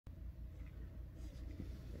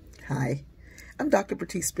Hi, I'm Dr.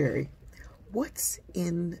 Bertice Berry. What's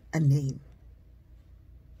in a name?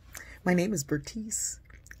 My name is Bertice.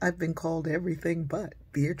 I've been called everything but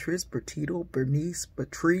Beatrice, Bertito, Bernice,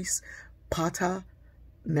 Patrice, Pata,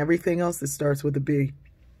 and everything else that starts with a B.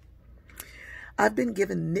 I've been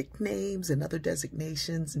given nicknames and other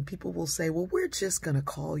designations, and people will say, well, we're just going to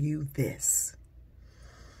call you this.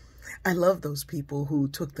 I love those people who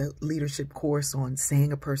took the leadership course on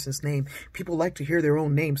saying a person's name. People like to hear their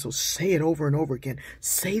own name, so say it over and over again.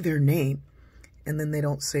 Say their name, and then they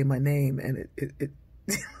don't say my name, and it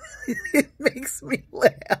it makes me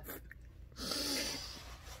laugh.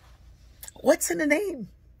 What's in a name?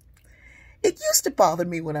 It used to bother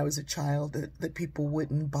me when I was a child that people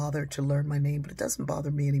wouldn't bother to learn my name, but it doesn't bother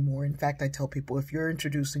me anymore. In fact, I tell people, if you're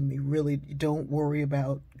introducing me, really don't worry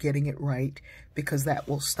about getting it right, because that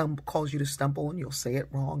will cause you to stumble and you'll say it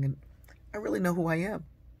wrong, and I really know who I am.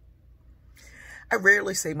 I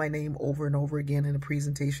rarely say my name over and over again in a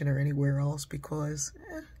presentation or anywhere else because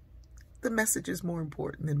the message is more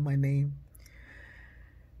important than my name.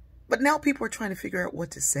 But now people are trying to figure out what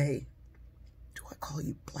to say. Do I call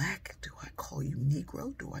you black? Do I call you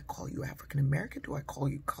Negro? Do I call you African American? Do I call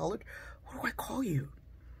you colored? What do I call you?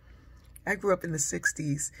 I grew up in the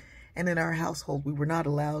 60s, and in our household, we were not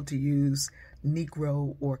allowed to use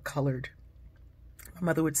Negro or colored. My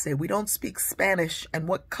mother would say, we don't speak Spanish, and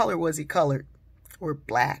what color was he colored? Or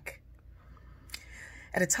black.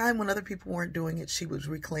 At a time when other people weren't doing it, she was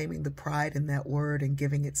reclaiming the pride in that word and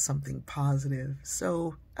giving it something positive.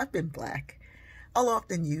 So I've been black. I'll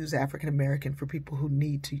often use African American for people who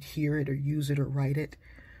need to hear it or use it or write it.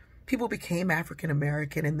 People became African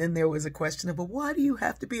American, and then there was a question of, well, why do you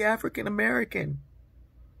have to be African American?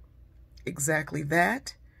 Exactly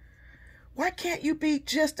that. Why can't you be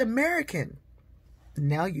just American?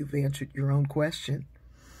 Now you've answered your own question.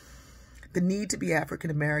 The need to be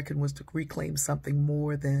African American was to reclaim something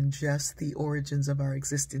more than just the origins of our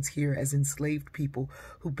existence here as enslaved people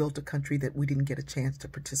who built a country that we didn't get a chance to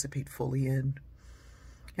participate fully in.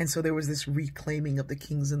 And so there was this reclaiming of the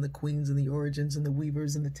kings and the queens and the origins and the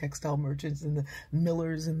weavers and the textile merchants and the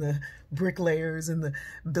millers and the bricklayers and the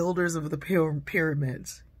builders of the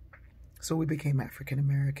pyramids. So we became African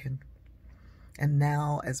American. And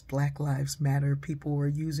now, as Black Lives Matter, people are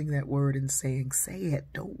using that word and saying, say it,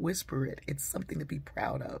 don't whisper it. It's something to be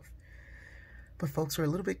proud of. But folks are a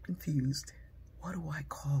little bit confused. What do I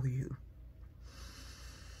call you?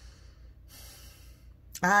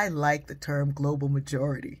 I like the term global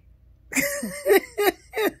majority,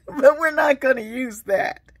 but we're not going to use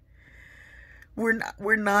that. We're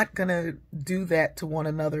not going to do that to one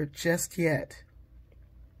another just yet.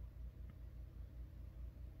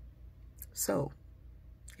 So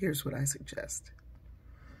here's what I suggest.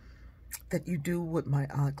 That you do what my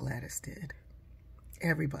Aunt Gladys did.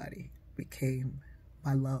 Everybody became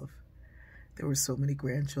my love. There were so many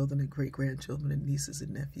grandchildren and great-grandchildren and nieces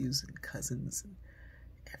and nephews and cousins, and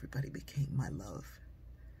everybody became my love.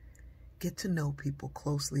 Get to know people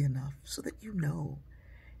closely enough so that you know,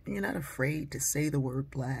 and you're not afraid to say the word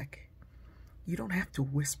black. You don't have to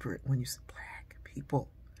whisper it when you say black people.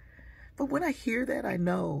 But when I hear that, I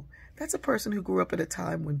know that's a person who grew up at a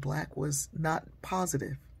time when black was not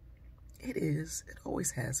positive. It is. It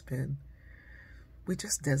always has been. We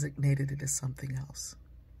just designated it as something else.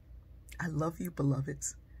 I love you,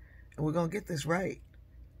 beloveds, and we're going to get this right,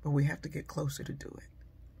 but we have to get closer to do it.